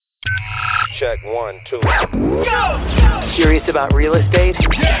check, 1, 2. Go! Curious about real estate?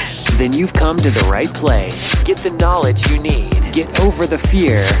 Yes! Then you've come to the right place. Get the knowledge you need. Get over the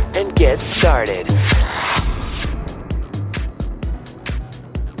fear and get started.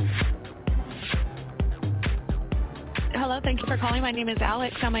 Hello, thank you for calling. My name is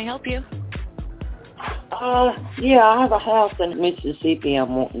Alex. How may I help you? Yeah, I have a house in Mississippi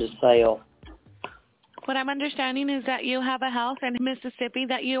I'm wanting to sell. What I'm understanding is that you have a house in Mississippi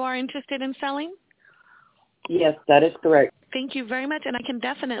that you are interested in selling? Yes, that is correct. Thank you very much, and I can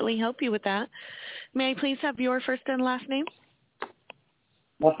definitely help you with that. May I please have your first and last name?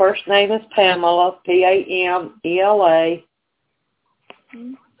 My first name is Pamela, Pamela.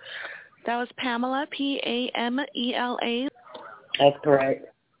 That was Pamela, Pamela. That's correct.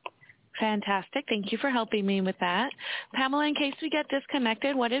 Fantastic. Thank you for helping me with that. Pamela, in case we get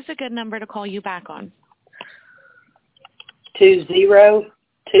disconnected, what is a good number to call you back on?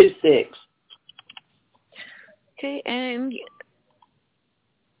 2026. Okay, and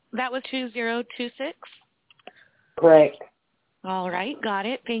that was 2026? Correct. All right, got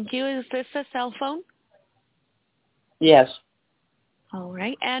it. Thank you. Is this a cell phone? Yes. All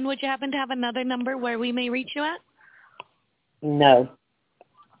right. And would you happen to have another number where we may reach you at? No.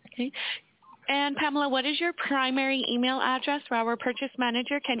 Okay. And Pamela, what is your primary email address where our purchase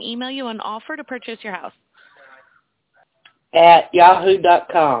manager can email you an offer to purchase your house? At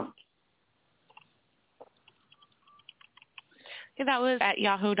yahoo.com. Okay, that was at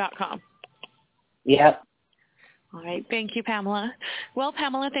yahoo.com. Yep. All right. Thank you, Pamela. Well,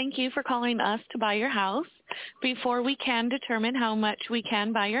 Pamela, thank you for calling us to buy your house. Before we can determine how much we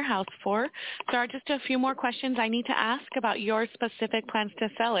can buy your house for, there are just a few more questions I need to ask about your specific plans to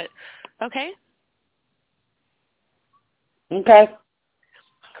sell it. Okay? Okay.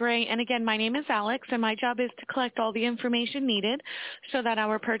 Great. And again, my name is Alex, and my job is to collect all the information needed so that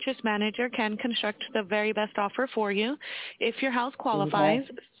our purchase manager can construct the very best offer for you. If your house qualifies,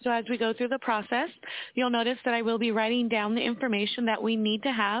 so as we go through the process, you'll notice that I will be writing down the information that we need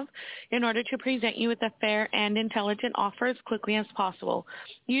to have in order to present you with a fair and intelligent offer as quickly as possible,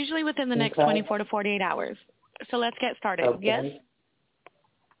 usually within the next 24 to 48 hours. So let's get started. Okay. Yes?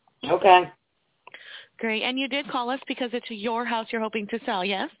 Okay. Great. And you did call us because it's your house you're hoping to sell,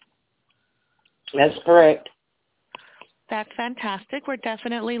 yes? That's correct. That's fantastic. We're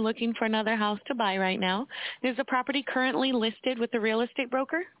definitely looking for another house to buy right now. Is the property currently listed with the real estate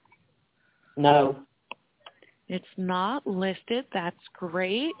broker? No. It's not listed. That's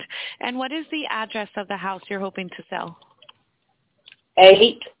great. And what is the address of the house you're hoping to sell?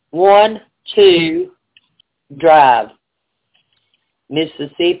 812 Drive,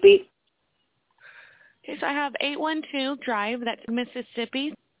 Mississippi. Okay, so I have 812 Drive, that's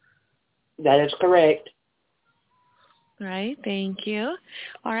Mississippi. That is correct. All right, thank you.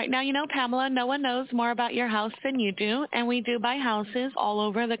 All right, now you know, Pamela, no one knows more about your house than you do, and we do buy houses all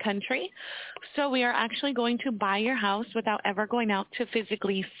over the country. So we are actually going to buy your house without ever going out to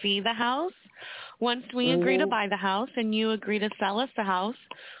physically see the house. Once we agree to buy the house and you agree to sell us the house,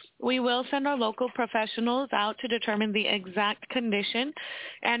 we will send our local professionals out to determine the exact condition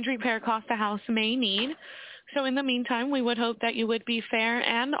and repair cost the house may need. So in the meantime, we would hope that you would be fair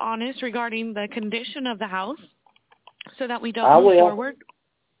and honest regarding the condition of the house so that we don't move forward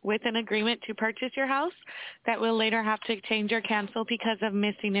with an agreement to purchase your house that will later have to change or cancel because of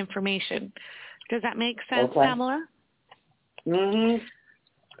missing information. Does that make sense, Pamela? Mm-hmm.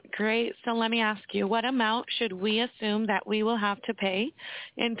 Great. So let me ask you, what amount should we assume that we will have to pay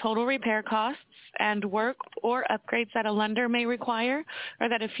in total repair costs and work or upgrades that a lender may require or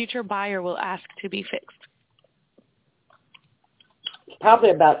that a future buyer will ask to be fixed?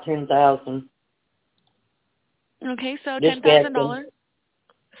 Probably about $10,000. Okay, so $10,000.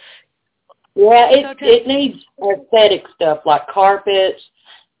 Yeah, it needs aesthetic stuff like carpets.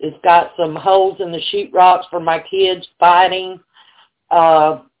 It's got some holes in the sheetrocks for my kids fighting.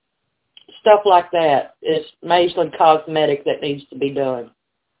 Stuff like that. It's mostly cosmetic that needs to be done.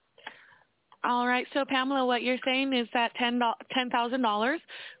 All right. So, Pamela, what you're saying is that $10,000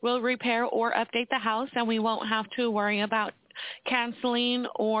 will repair or update the house, and we won't have to worry about canceling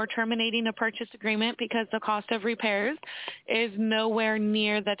or terminating a purchase agreement because the cost of repairs is nowhere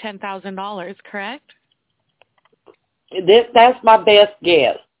near the $10,000, correct? That's my best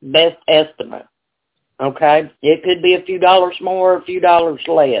guess, best estimate. Okay? It could be a few dollars more, a few dollars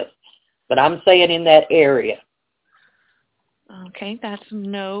less. But I'm saying in that area. Okay, that's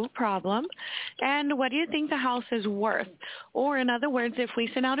no problem. And what do you think the house is worth? Or in other words, if we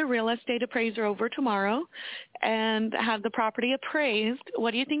send out a real estate appraiser over tomorrow and have the property appraised,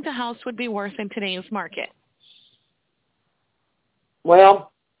 what do you think the house would be worth in today's market?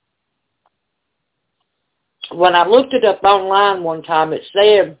 Well, when I looked it up online one time, it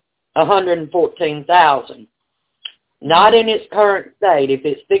said $114,000. Not in its current state. If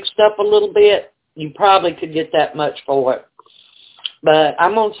it's fixed up a little bit, you probably could get that much for it. But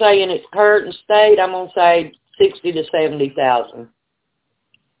I'm going to say in its current state, I'm going to say $60,000 to $70,000.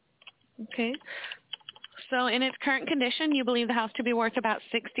 Okay. So in its current condition, you believe the house to be worth about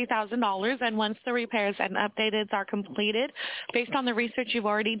 $60,000, and once the repairs and updates are completed, based on the research you've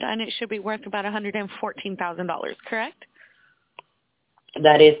already done, it should be worth about $114,000, correct?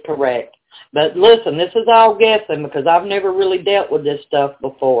 That is correct. But listen, this is all guessing because I've never really dealt with this stuff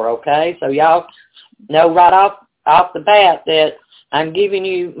before, okay? So y'all know right off the bat that I'm giving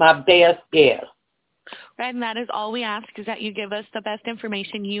you my best guess. Right, and that is all we ask, is that you give us the best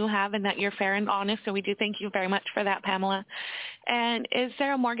information you have and that you're fair and honest, so we do thank you very much for that, Pamela. And is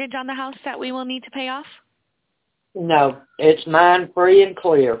there a mortgage on the house that we will need to pay off? No, it's mine free and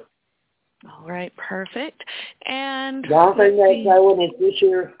clear. All right, perfect. And the only thing that's owing is this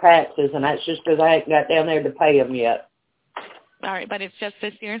year's taxes, and that's just because I ain't got down there to pay them yet. All right, but it's just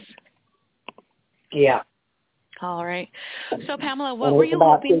this year's? Yeah. All right. So, Pamela, what were you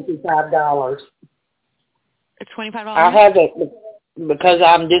hoping? It's about $55. It's $25? I have it because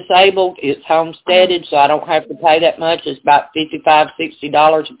I'm disabled. It's homesteaded, so I don't have to pay that much. It's about $55,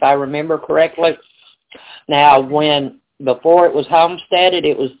 $60 if I remember correctly. Now, before it was homesteaded,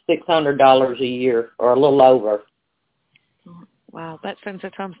 it was $600 a year or a little over. Wow, but since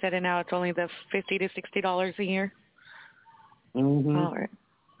it's homesteaded now, it's only the $50 to $60 a year. Mm-hmm. All right.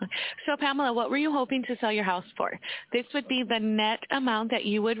 So, Pamela, what were you hoping to sell your house for? This would be the net amount that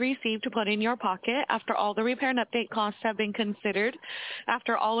you would receive to put in your pocket after all the repair and update costs have been considered,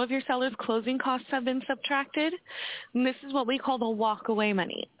 after all of your seller's closing costs have been subtracted. And this is what we call the walk-away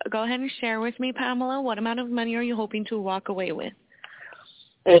money. Go ahead and share with me, Pamela, what amount of money are you hoping to walk away with?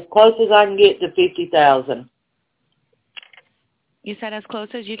 As close as I can get to $50,000. You said as close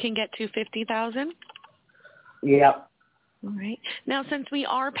as you can get to $50,000? Yep. All right. Now, since we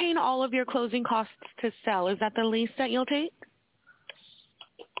are paying all of your closing costs to sell, is that the least that you'll take?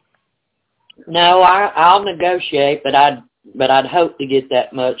 No, I'll negotiate, but I'd hope to get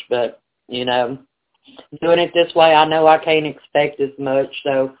that much. But doing it this way, I know I can't expect as much.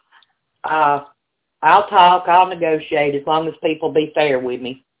 So I'll talk. I'll negotiate as long as people be fair with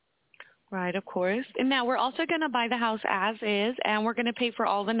me. Right, of course. And now we're also going to buy the house as is, and we're going to pay for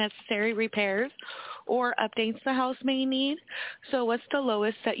all the necessary repairs or updates the house may need. So what's the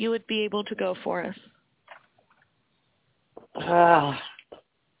lowest that you would be able to go for us? I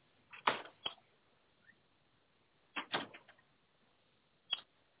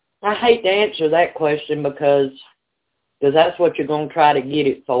hate to answer that question because that's what you're going to try to get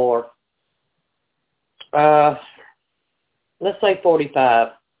it for. Let's say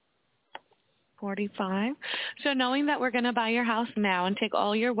 45. 45. So knowing that we're going to buy your house now and take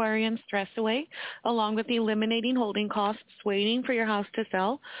all your worry and stress away, along with eliminating holding costs, waiting for your house to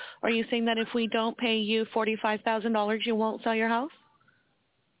sell, are you saying that if we don't pay you $45,000, you won't sell your house?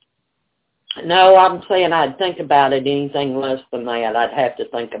 No, I'm saying I'd think about it. Anything less than that, I'd have to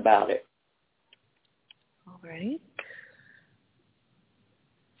think about it. All right.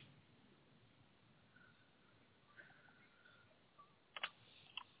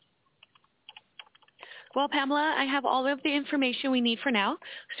 Well, Pamela, I have all of the information we need for now.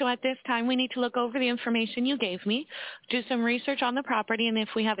 So at this time, we need to look over the information you gave me, do some research on the property, and if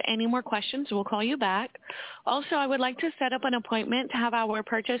we have any more questions, we'll call you back. Also, I would like to set up an appointment to have our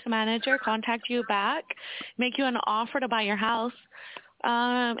purchase manager contact you back, make you an offer to buy your house.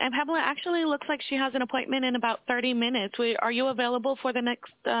 And Pamela actually looks like she has an appointment in about 30 minutes. Are you available for the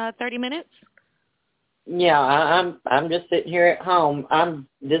next 30 minutes? Yeah, I'm just sitting here at home. I'm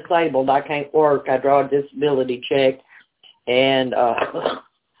disabled. I can't work. I draw a disability check, and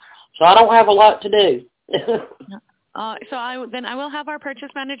so I don't have a lot to do. So I will have our purchase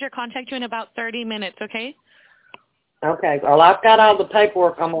manager contact you in about 30 minutes, okay? Okay. Well, I've got all the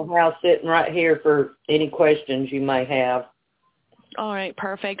paperwork on my house sitting right here for any questions you may have. All right,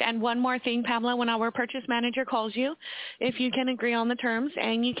 perfect. And one more thing, Pamela, when our purchase manager calls you, if you can agree on the terms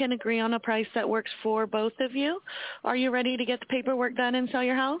and you can agree on a price that works for both of you, are you ready to get the paperwork done and sell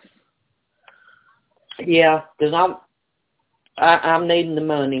your house? Yeah, because I'm needing the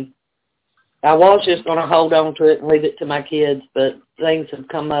money. I was just going to hold on to it and leave it to my kids, but things have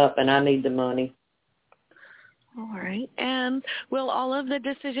come up and I need the money. All right. And will all of the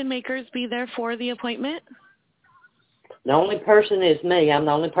decision makers be there for the appointment? The only person is me. I'm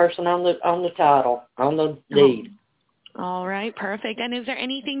the only person on the title, on the deed. All right, perfect. And is there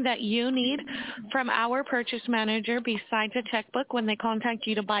anything that you need from our purchase manager besides a checkbook when they contact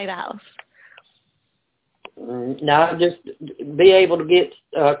you to buy the house? No, just be able to get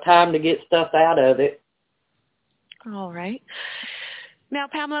time to get stuff out of it. All right. Now,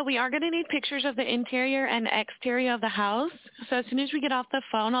 Pamela, we are going to need pictures of the interior and exterior of the house. So as soon as we get off the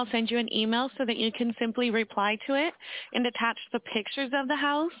phone, I'll send you an email so that you can simply reply to it and attach the pictures of the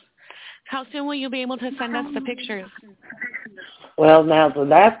house. How soon will you be able to send us the pictures? Well, now, so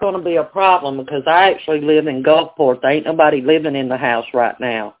that's going to be a problem because I actually live in Gulfport. There ain't nobody living in the house right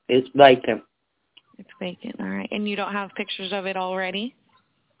now. It's vacant. It's vacant. All right. And you don't have pictures of it already?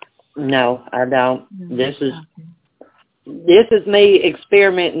 No, I don't. Mm-hmm. This is me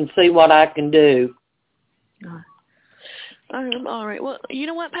experimenting and see what I can do. All right. Well, you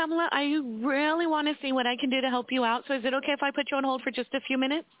know what, Pamela? I really want to see what I can do to help you out. So is it okay if I put you on hold for just a few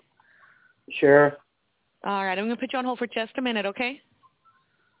minutes? Sure. All right. I'm going to put you on hold for just a minute, okay?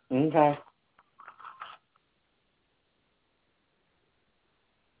 Okay.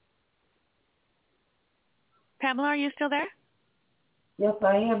 Pamela, are you still there? Yes,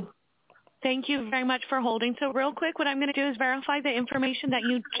 I am. Thank you very much for holding. So real quick, what I'm going to do is verify the information that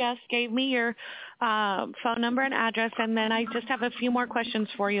you just gave me, your phone number and address, and then I just have a few more questions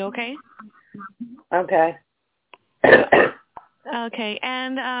for you, okay? Okay. Okay,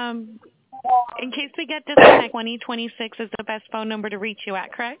 and in case we get disconnected, 2026 is the best phone number to reach you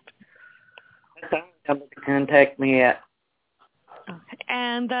at, correct? That's the number to contact me at. Okay.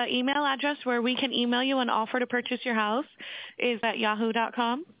 And the email address where we can email you an offer to purchase your house is at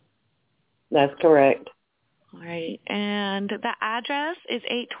yahoo.com? That's correct. All right. And the address is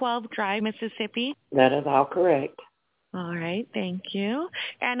 812 Drive, Mississippi. That is all correct. All right. Thank you.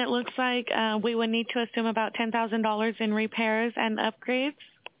 And it looks like we would need to assume about $10,000 in repairs and upgrades.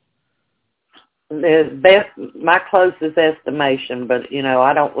 My closest estimation, but,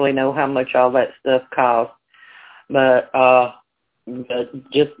 I don't really know how much all that stuff costs. But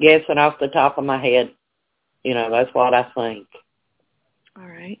just guessing off the top of my head, that's what I think. All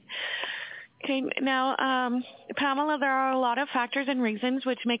right. Okay, now, Pamela, there are a lot of factors and reasons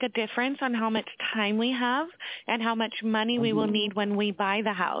which make a difference on how much time we have and how much money we will need when we buy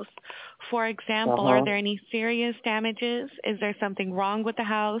the house. For example, are there any serious damages? Is there something wrong with the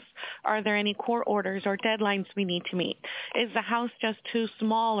house? Are there any court orders or deadlines we need to meet? Is the house just too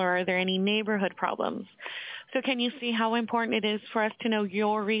small, or are there any neighborhood problems? So can you see how important it is for us to know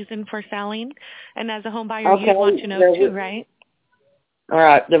your reason for selling? And as a home buyer, you want to know too, right? All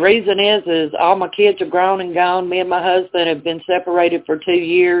right. The reason is all my kids are grown and gone. Me and my husband have been separated for 2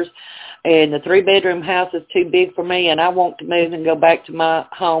 years, and the 3-bedroom house is too big for me, and I want to move and go back to my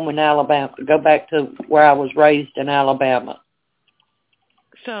home in Alabama, go back to where I was raised in Alabama.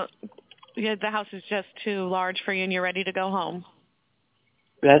 So the house is just too large for you, and you're ready to go home.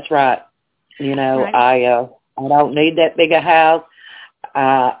 That's right. Right. I don't need that big a house.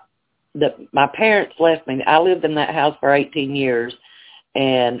 My parents left me. I lived in that house for 18 years.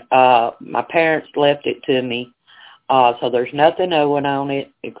 And my parents left it to me, so there's nothing owing on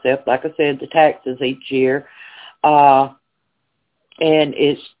it except, like I said, the taxes each year. And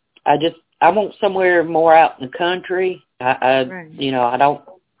I want somewhere more out in the country. Right.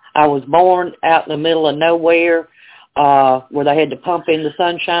 I was born out in the middle of nowhere, where they had to pump in the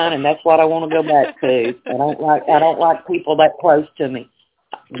sunshine, and that's what I want to go back to. I don't like people that close to me.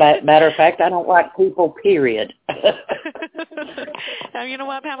 Matter of fact, I don't like people, period. Now, you know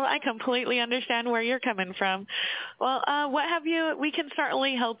what, Pamela? I completely understand where you're coming from. Well, we can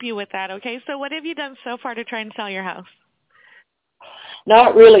certainly help you with that, okay? So what have you done so far to try and sell your house?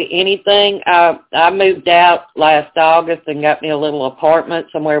 Not really anything. I moved out last August and got me a little apartment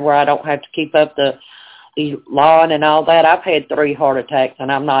somewhere where I don't have to keep up the lawn and all that. I've had 3 heart attacks,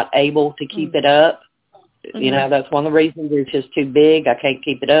 and I'm not able to keep it up. Mm-hmm. That's one of the reasons. It's just too big. I can't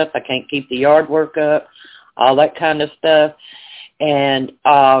keep it up. I can't keep the yard work up, all that kind of stuff. And,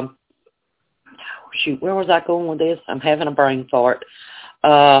 where was I going with this? I'm having a brain fart.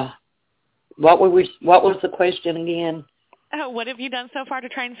 What was the question again? What have you done so far to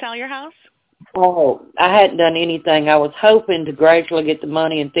try and sell your house? Oh, I hadn't done anything. I was hoping to gradually get the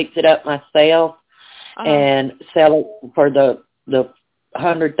money and fix it up myself and sell it for the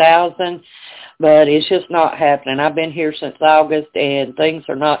 $100,000. But it's just not happening. I've been here since August, and things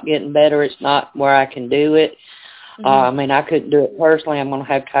are not getting better. It's not where I can do it. Mm-hmm. I couldn't do it personally. I'm going to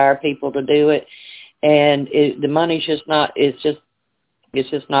have to hire people to do it. And the money's just not, it's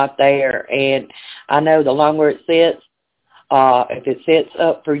just not there. And I know the longer it sits, if it sits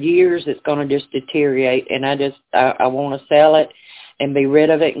up for years, it's going to just deteriorate. And I want to sell it and be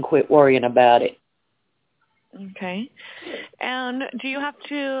rid of it and quit worrying about it. Okay. And do you have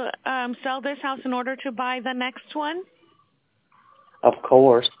to sell this house in order to buy the next one? Of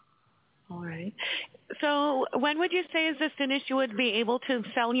course. All right. So when would you say is the soonest you would be able to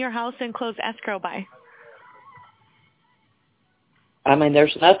sell your house and close escrow by? I mean,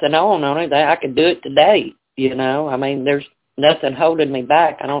 there's nothing on it that I could do it today, you know. I mean, there's nothing holding me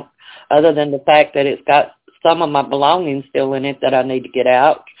back. I don't, other than the fact that it's got some of my belongings still in it that I need to get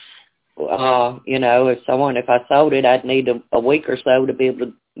out. You know, if I sold it, I'd need a week or so to be able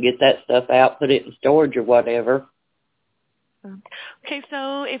to get that stuff out, put it in storage or whatever. Okay,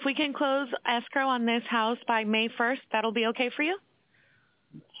 so if we can close escrow on this house by May 1st, that'll be okay for you?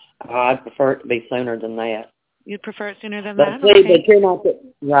 I'd prefer it to be sooner than that. You'd prefer it sooner than But that? see, Okay. but you're not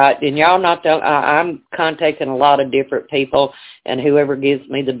right, and y'all not the. I'm contacting a lot of different people, and whoever gives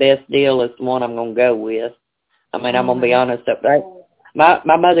me the best deal is the one I'm going to go with. I mean, I'm going to be honest up there. My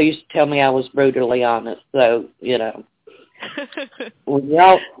mother used to tell me I was brutally honest, so you know.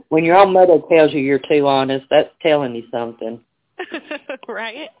 when your own mother tells you you're too honest, that's telling you something.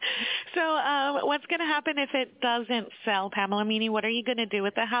 Right. So what's going to happen if it doesn't sell, Pamela? Meaning, what are you going to do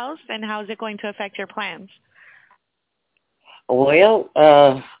with the house, and how is it going to affect your plans? Well,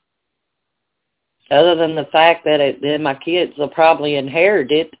 other than the fact that then my kids will probably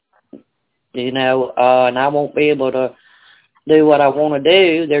inherit it, you know, and I won't be able to do what I want to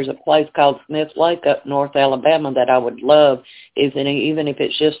do. There's a place called Smith Lake up North Alabama that I would love, even if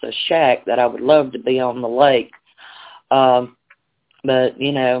it's just a shack, that I would love to be on the lake. But,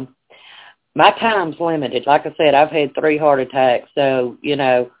 you know, my time's limited. Like I said, I've had 3 heart attacks. So, you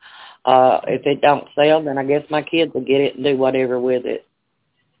know, if it don't sell, then I guess my kids will get it and do whatever with it.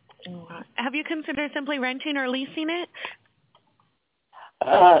 Have you considered simply renting or leasing it?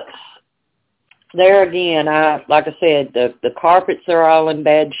 There again, like I said, the carpets are all in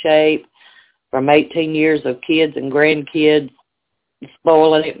bad shape from 18 years of kids and grandkids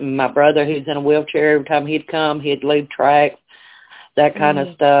spoiling it. And my brother, who's in a wheelchair, every time he'd come, he'd leave tracks, that kind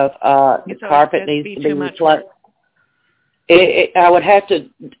of stuff. The carpet needs to be replaced. I would have to,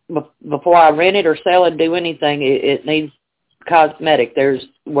 before I rent it or sell it, do anything, it needs cosmetic. There's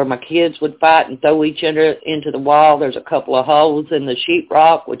where my kids would fight and throw each other into the wall. There's a couple of holes in the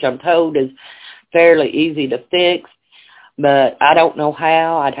sheetrock, which I'm told is fairly easy to fix, but I don't know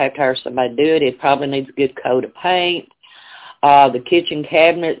how. I'd have to hire somebody to do it. It probably needs a good coat of paint. The kitchen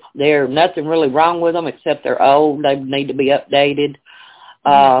cabinets, there's nothing really wrong with them except they're old. They need to be updated.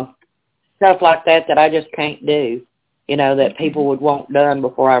 Stuff like that I just can't do, you know, that people would want done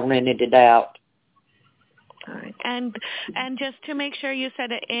before I rented it out. All right. And just to make sure you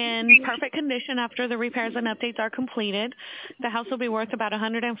set it in perfect condition after the repairs and updates are completed, the house will be worth about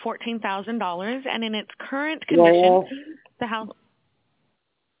 $114,000, and in its current condition, the house.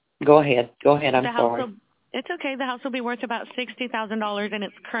 Go ahead. I'm sorry. It's okay. The house will be worth about $60,000 in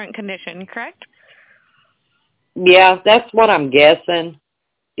its current condition, correct? Yeah, that's what I'm guessing.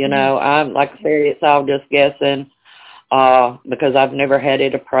 You know, I'm like I said, it's all just guessing because I've never had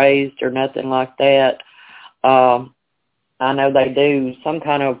it appraised or nothing like that. I know they do some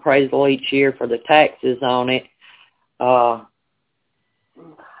kind of appraisal each year for the taxes on it, and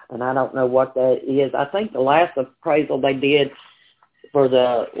I don't know what that is. I think the last appraisal they did for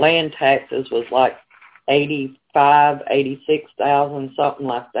the land taxes was like $86,000, something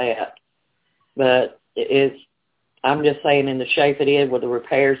like that. But I'm just saying, in the shape it is with the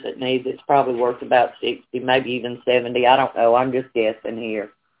repairs it needs, it's probably worth about 60, maybe even 70. I don't know. I'm just guessing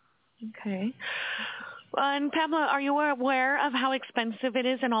here. Okay. And Pamela, are you aware of how expensive it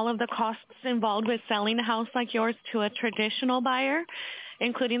is and all of the costs involved with selling a house like yours to a traditional buyer,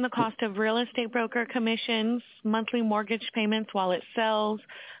 including the cost of real estate broker commissions, monthly mortgage payments while it sells,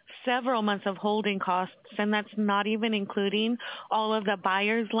 several months of holding costs, and that's not even including all of the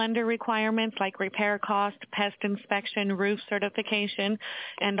buyer's lender requirements like repair cost, pest inspection, roof certification,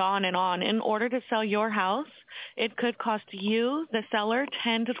 and on and on. In order to sell your house, it could cost you, the seller,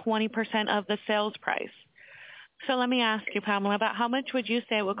 10 to 20% of the sales price. So let me ask you, Pamela, about how much would you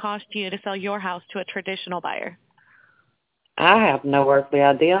say it would cost you to sell your house to a traditional buyer? I have no earthly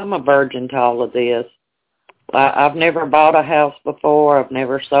idea. I'm a virgin to all of this. I've never bought a house before. I've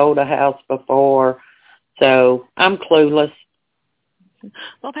never sold a house before. So I'm clueless.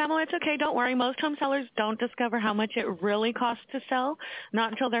 Well, Pamela, it's okay. Don't worry. Most home sellers don't discover how much it really costs to sell,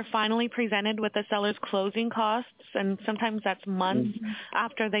 not until they're finally presented with the seller's closing costs, and sometimes that's months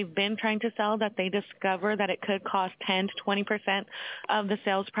after they've been trying to sell that they discover that it could cost 10 to 20% of the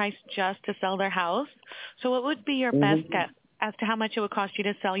sales price just to sell their house. So what would be your best guess as to how much it would cost you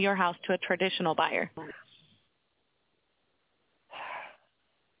to sell your house to a traditional buyer?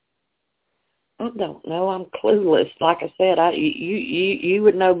 I don't know. I'm clueless. Like I said, you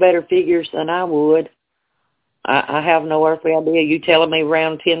would know better figures than I would. I have no earthly idea. You telling me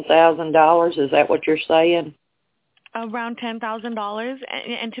around $10,000? Is that what you're saying? Around $10,000.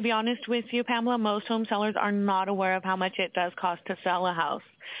 And to be honest with you, Pamela, most home sellers are not aware of how much it does cost to sell a house.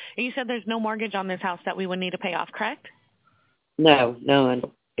 And you said there's no mortgage on this house that we would need to pay off, correct? No, none.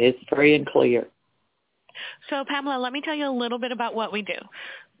 It's free and clear. So, Pamela, let me tell you a little bit about what we do.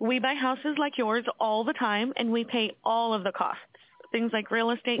 We buy houses like yours all the time, and we pay all of the costs. Things like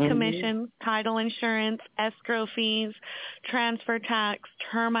real estate commissions, title insurance, escrow fees, transfer tax,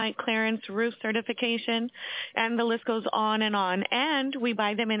 termite clearance, roof certification, and the list goes on. And we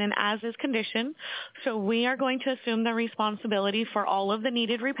buy them in an as-is condition, so we are going to assume the responsibility for all of the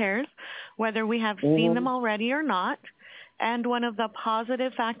needed repairs, whether we have seen them already or not. And one of the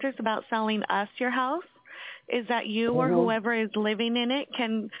positive factors about selling us your house is that you or whoever is living in it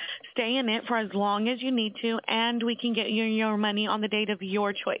can stay in it for as long as you need to, and we can get you your money on the date of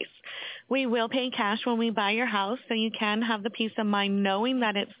your choice. We will pay cash when we buy your house, so you can have the peace of mind knowing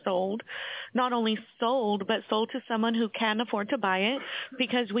that it's sold. Not only sold, but sold to someone who can afford to buy it,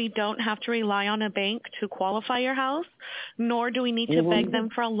 because we don't have to rely on a bank to qualify your house, nor do we need to beg them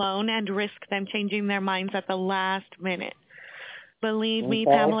for a loan and risk them changing their minds at the last minute. Believe me,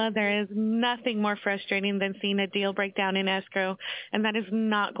 Pamela, there is nothing more frustrating than seeing a deal break down in escrow, and that is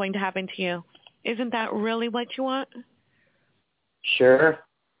not going to happen to you. Isn't that really what you want? Sure.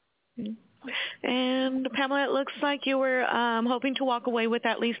 And, Pamela, it looks like you were hoping to walk away with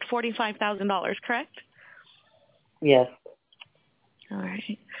at least $45,000, correct? Yes. All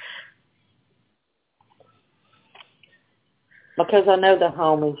right. Because I know the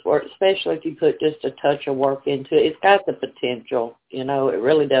home is worth, especially if you put just a touch of work into it. It's got the potential, it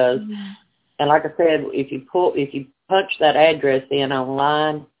really does. And like I said, if you punch that address in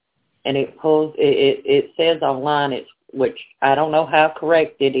online, and it pulls, it says online, which I don't know how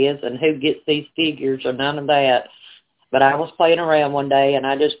correct it is and who gets these figures or none of that. But I was playing around one day and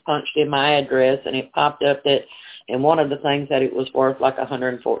I just punched in my address and it popped up that, and one of the things that it was worth like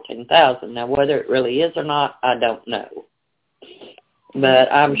 $114,000. Now whether it really is or not, I don't know.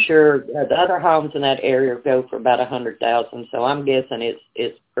 But I'm sure the other homes in that area go for about $100,000, so I'm guessing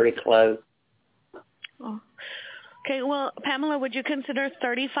it's pretty close. Oh. Okay, well, Pamela, would you consider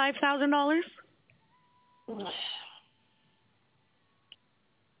 $35,000?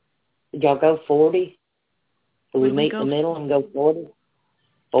 Y'all go 40? Can we meet in the middle and go 40?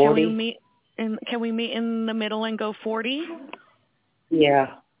 40? Can we meet in the middle and go 40?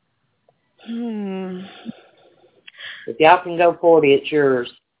 Yeah. If y'all can go 40, it's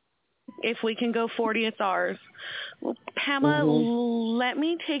yours. If we can go 40, it's ours. Well, Pamela, let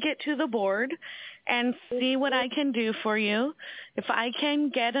me take it to the board and see what I can do for you. If I can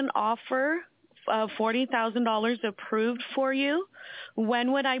get an offer of $40,000 approved for you,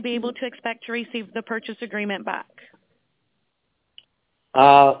 when would I be able to expect to receive the purchase agreement back?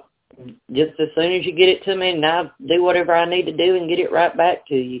 Just as soon as you get it to me, and I'll do whatever I need to do and get it right back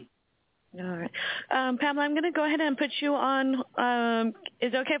to you. All right. Pamela, I'm going to go ahead and put you on.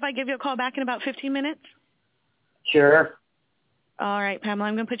 Is it okay if I give you a call back in about 15 minutes? Sure. All right, Pamela,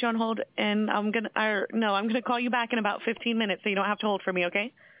 I'm going to put you on hold, and I'm going to call you back in about 15 minutes so you don't have to hold for me,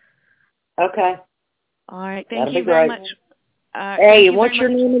 okay? Okay. All right. Thank you very much. Hey, what's your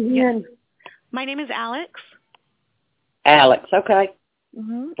name again? My name is Alex. Alex, okay.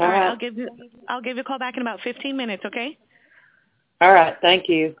 All right. I'll give you a call back in about 15 minutes, okay? All right. Thank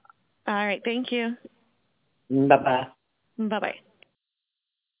you. All right. Thank you. Bye-bye. Bye-bye.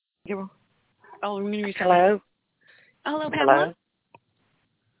 Hello? Hello, Pamela?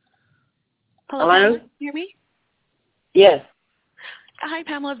 Hello? Pamela? Can you hear me? Yes. Hi,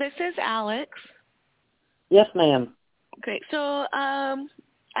 Pamela. This is Alex. Yes, ma'am. Great. So I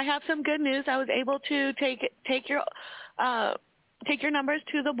have some good news. I was able to take your numbers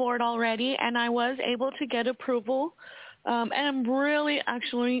to the board already, and I was able to get approval. And I'm really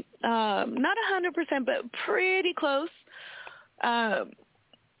actually not 100%, but pretty close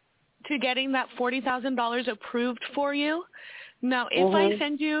to getting that $40,000 approved for you. Now, if I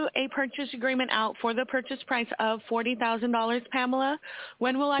send you a purchase agreement out for the purchase price of $40,000, Pamela,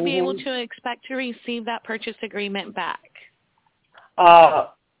 when will I be able to expect to receive that purchase agreement back?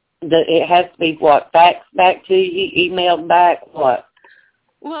 It has to be what? Faxed back to you? Emailed back? What?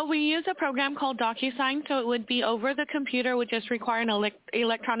 Well, we use a program called DocuSign, so it would be over the computer, would just require an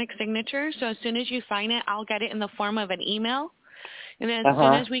electronic signature. So as soon as you sign it, I'll get it in the form of an email. And then as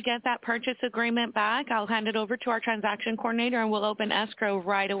soon as we get that purchase agreement back, I'll hand it over to our transaction coordinator, and we'll open escrow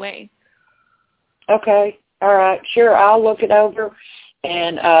right away. Okay. All right. Sure, I'll look it over.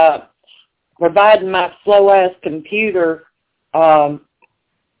 And providing my slow-ass computer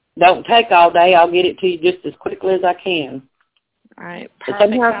don't take all day. I'll get it to you just as quickly as I can. All right, But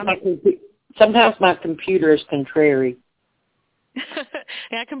perfect. sometimes my computer is contrary.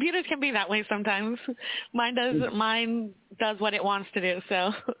 Yeah, computers can be that way sometimes. Mine does what it wants to do.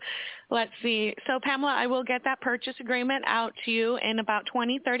 So let's see. So Pamela, I will get that purchase agreement out to you in about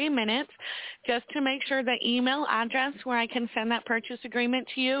 20-30 minutes. Just to make sure the email address where I can send that purchase agreement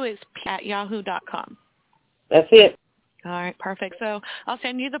to you is @yahoo.com. That's it. All right, perfect. So I'll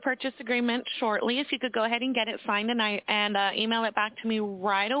send you the purchase agreement shortly. If you could go ahead and get it signed tonight and email it back to me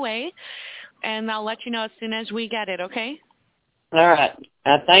right away, and I'll let you know as soon as we get it, okay? All right.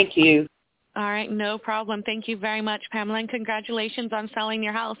 Thank you. All right, no problem. Thank you very much, Pamela, and congratulations on selling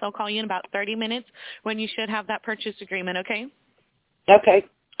your house. I'll call you in about 30 minutes when you should have that purchase agreement, okay? Okay.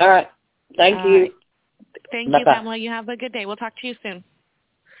 All right. Thank you. Right. Thank you, Pamela. You have a good day. We'll talk to you soon.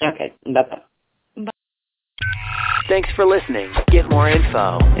 Okay. Bye-bye. Thanks for listening. Get more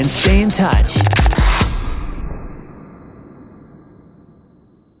info and stay in touch